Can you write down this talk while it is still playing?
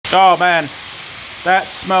Oh man, that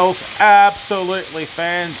smells absolutely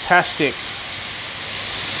fantastic.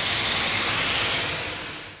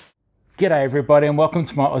 G'day everybody and welcome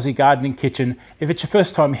to my Aussie gardening kitchen. If it's your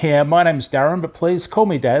first time here, my name's Darren, but please call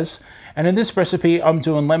me Daz. And in this recipe, I'm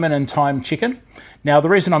doing lemon and thyme chicken. Now the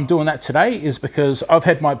reason I'm doing that today is because I've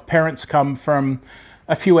had my parents come from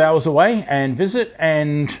a few hours away and visit,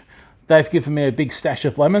 and they've given me a big stash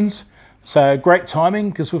of lemons. So great timing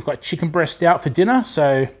because we've got chicken breast out for dinner.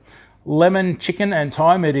 So lemon, chicken and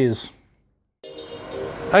thyme it is.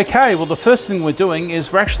 Okay, well the first thing we're doing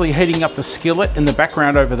is we're actually heating up the skillet in the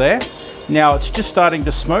background over there. Now it's just starting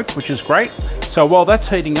to smoke, which is great. So while that's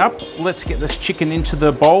heating up, let's get this chicken into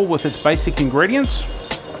the bowl with its basic ingredients.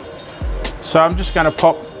 So I'm just going to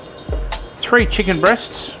pop 3 chicken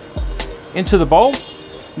breasts into the bowl.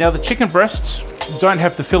 Now the chicken breasts don't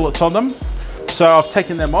have the fillets on them, so I've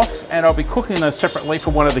taken them off and I'll be cooking those separately for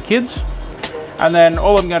one of the kids. And then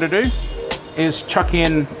all I'm going to do is chuck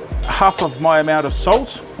in half of my amount of salt,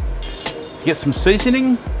 get some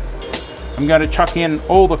seasoning. I'm going to chuck in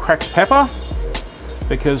all the cracked pepper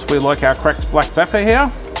because we like our cracked black pepper here.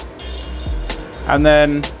 And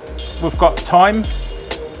then we've got thyme.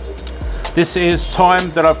 This is thyme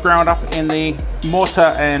that I've ground up in the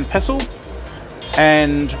mortar and pestle.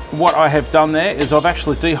 And what I have done there is I've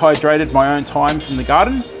actually dehydrated my own thyme from the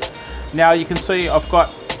garden. Now you can see I've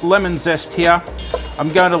got lemon zest here.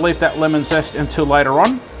 I'm going to leave that lemon zest until later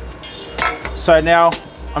on. So now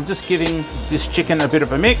I'm just giving this chicken a bit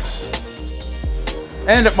of a mix.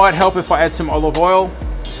 And it might help if I add some olive oil.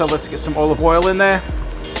 So let's get some olive oil in there.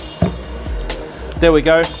 There we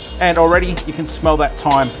go. And already you can smell that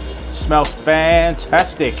thyme. It smells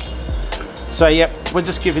fantastic. So yep, we're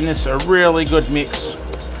just giving this a really good mix.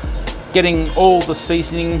 Getting all the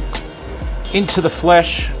seasoning into the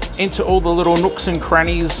flesh, into all the little nooks and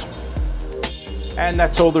crannies. And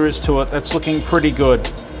that's all there is to it. That's looking pretty good.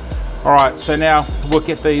 All right, so now we'll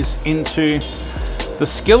get these into the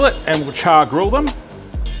skillet and we'll char grill them.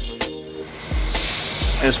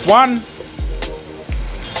 There's one.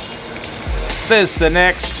 There's the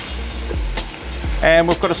next. And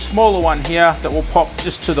we've got a smaller one here that will pop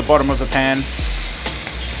just to the bottom of the pan,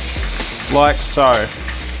 like so.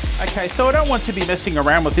 Okay, so I don't want to be messing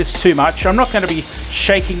around with this too much. I'm not going to be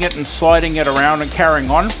shaking it and sliding it around and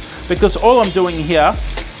carrying on, because all I'm doing here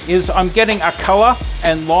is I'm getting a color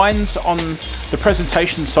and lines on the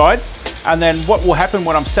presentation side. And then what will happen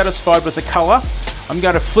when I'm satisfied with the color, I'm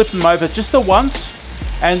going to flip them over just the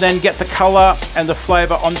once and then get the color and the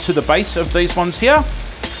flavor onto the base of these ones here.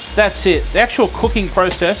 That's it. The actual cooking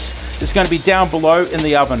process is going to be down below in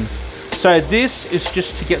the oven. So this is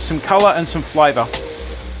just to get some color and some flavor.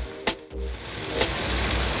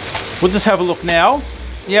 We'll just have a look now.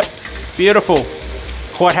 Yep, beautiful.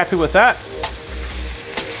 Quite happy with that.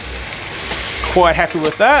 Quite happy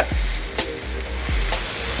with that.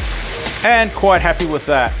 And quite happy with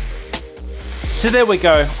that. So there we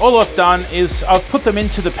go. All I've done is I've put them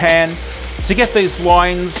into the pan to get these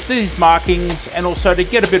lines, these markings, and also to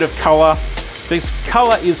get a bit of color. This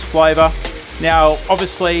color is flavor. Now,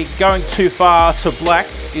 obviously, going too far to black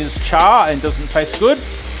is char and doesn't taste good.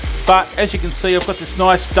 But as you can see, I've got this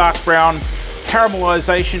nice dark brown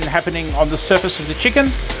caramelization happening on the surface of the chicken.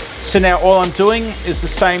 So now all I'm doing is the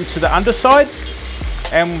same to the underside.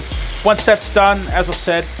 And once that's done, as I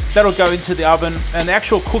said, that'll go into the oven, and the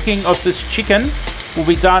actual cooking of this chicken will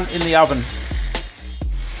be done in the oven.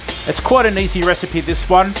 It's quite an easy recipe, this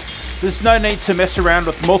one. There's no need to mess around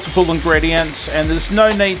with multiple ingredients, and there's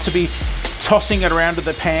no need to be tossing it around to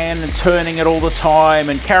the pan and turning it all the time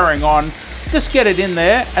and carrying on. Just get it in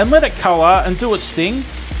there and let it color and do its thing.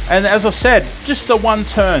 And as I said, just the one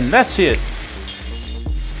turn, that's it.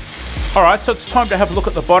 All right, so it's time to have a look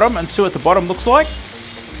at the bottom and see what the bottom looks like.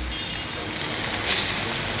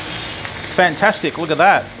 Fantastic, look at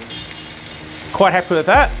that. Quite happy with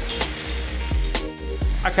that.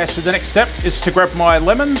 Okay, so the next step is to grab my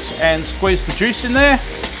lemons and squeeze the juice in there.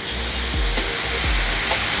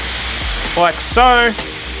 Like so.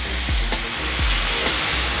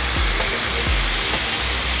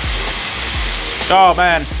 Oh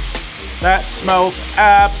man, that smells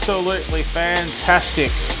absolutely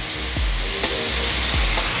fantastic.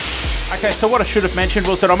 Okay, so what I should have mentioned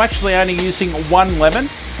was that I'm actually only using 1 lemon,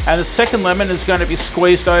 and the second lemon is going to be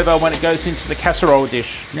squeezed over when it goes into the casserole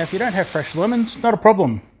dish. Now, if you don't have fresh lemons, not a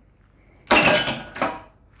problem.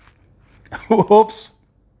 Whoops.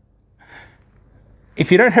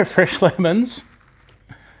 If you don't have fresh lemons,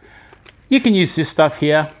 you can use this stuff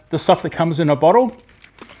here, the stuff that comes in a bottle.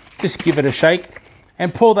 Just give it a shake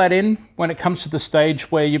and pour that in when it comes to the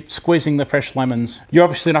stage where you're squeezing the fresh lemons. You're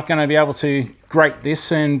obviously not going to be able to grate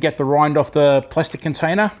this and get the rind off the plastic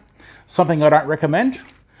container, something I don't recommend.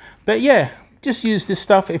 But yeah, just use this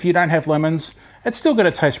stuff if you don't have lemons. It's still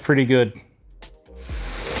going to taste pretty good.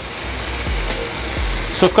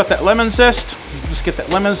 So I've got that lemon zest. Just get that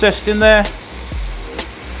lemon zest in there.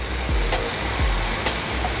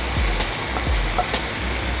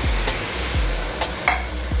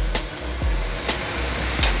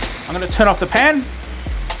 I'm going to turn off the pan.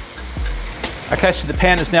 Okay, so the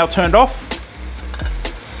pan is now turned off.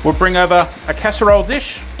 We'll bring over a casserole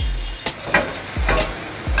dish.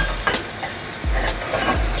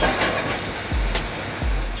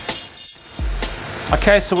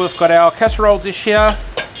 Okay, so we've got our casserole dish here.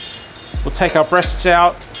 We'll take our breasts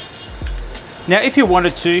out. Now, if you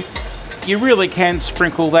wanted to, you really can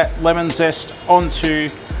sprinkle that lemon zest onto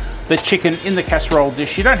the chicken in the casserole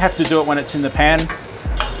dish. You don't have to do it when it's in the pan.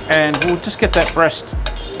 And we'll just get that breast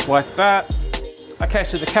like that. Okay,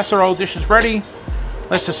 so the casserole dish is ready.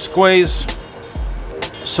 Let's just squeeze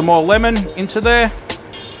some more lemon into there.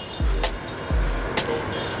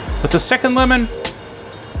 With the second lemon,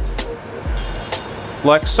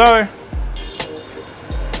 like so.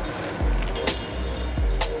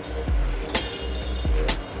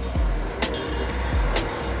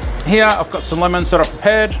 Here, I've got some lemons that I've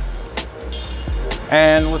prepared.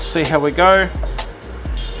 And let's see how we go.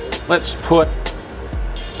 Let's put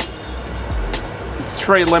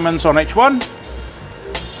 3 lemons on each one.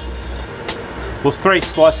 Well, 3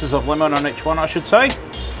 slices of lemon on each one, I should say.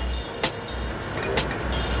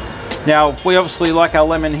 Now, we obviously like our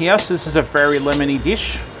lemon here, so this is a very lemony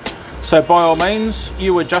dish. So by all means,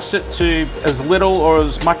 you adjust it to as little or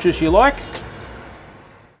as much as you like.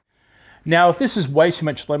 Now, if this is way too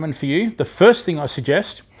much lemon for you, the first thing I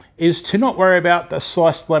suggest is to not worry about the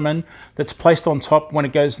sliced lemon that's placed on top when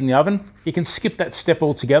it goes in the oven. You can skip that step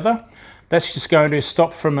altogether. That's just going to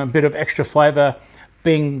stop from a bit of extra flavor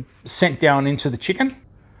being sent down into the chicken.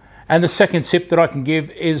 And the second tip that I can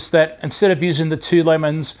give is that instead of using the 2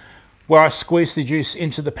 lemons where I squeeze the juice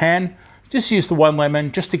into the pan, just use the 1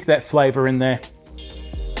 lemon just to get that flavor in there.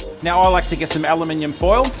 Now I like to get some aluminium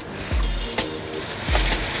foil.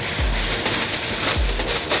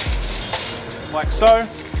 Like so.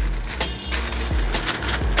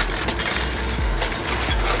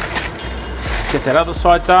 Get that other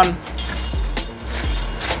side done.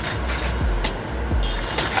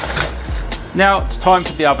 Now it's time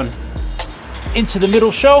for the oven. Into the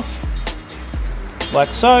middle shelf, like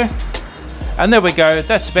so. And there we go,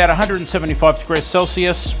 that's about 175 degrees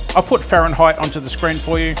Celsius. I'll put Fahrenheit onto the screen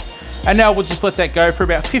for you. And now we'll just let that go for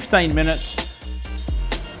about 15 minutes.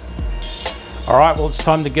 All right, well, it's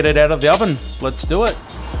time to get it out of the oven. Let's do it.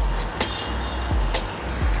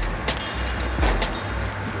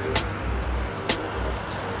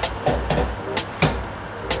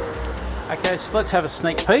 Okay, so let's have a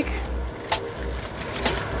sneak peek.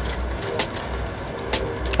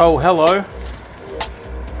 Oh, hello.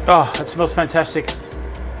 Oh, it smells fantastic.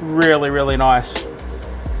 Really, really nice.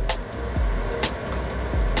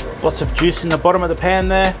 Lots of juice in the bottom of the pan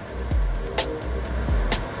there.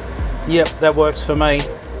 Yep, that works for me.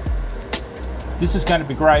 This is going to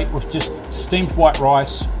be great with just steamed white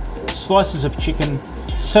rice, slices of chicken,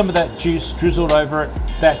 some of that juice drizzled over it.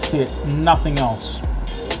 That's it, nothing else.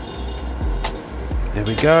 There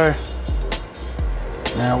we go.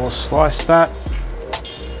 Now we'll slice that.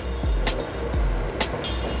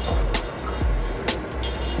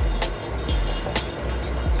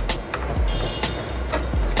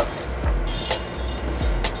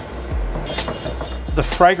 The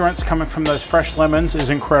fragrance coming from those fresh lemons is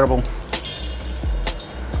incredible.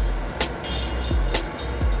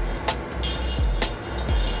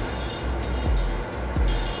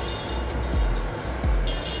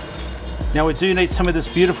 Now we do need some of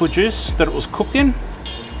this beautiful juice that it was cooked in.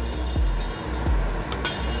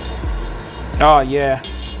 Oh yeah,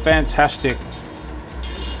 fantastic.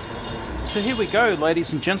 So here we go,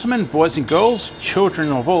 ladies and gentlemen, boys and girls,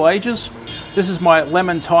 children of all ages. This is my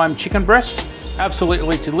lemon thyme chicken breast.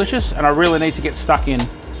 Absolutely delicious, and I really need to get stuck in.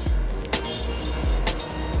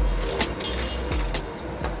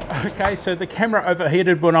 Okay, so the camera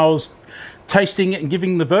overheated when I was tasting it and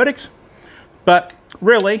giving the verdict, but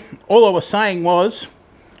really, all I was saying was,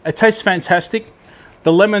 it tastes fantastic.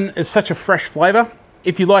 The lemon is such a fresh flavor.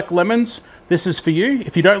 If you like lemons, this is for you.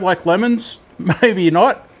 If you don't like lemons, maybe you're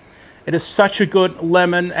not. It is such a good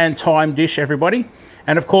lemon and thyme dish, everybody.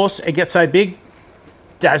 And of course, it gets a big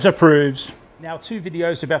Daz approves. Now, 2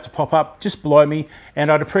 videos about to pop up just below me,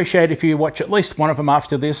 and I'd appreciate if you watch at least one of them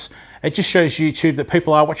after this It just shows YouTube that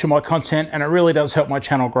people are watching my content, and it really does help my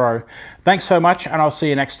channel grow. Thanks so much, and I'll see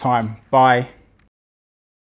you next time. Bye.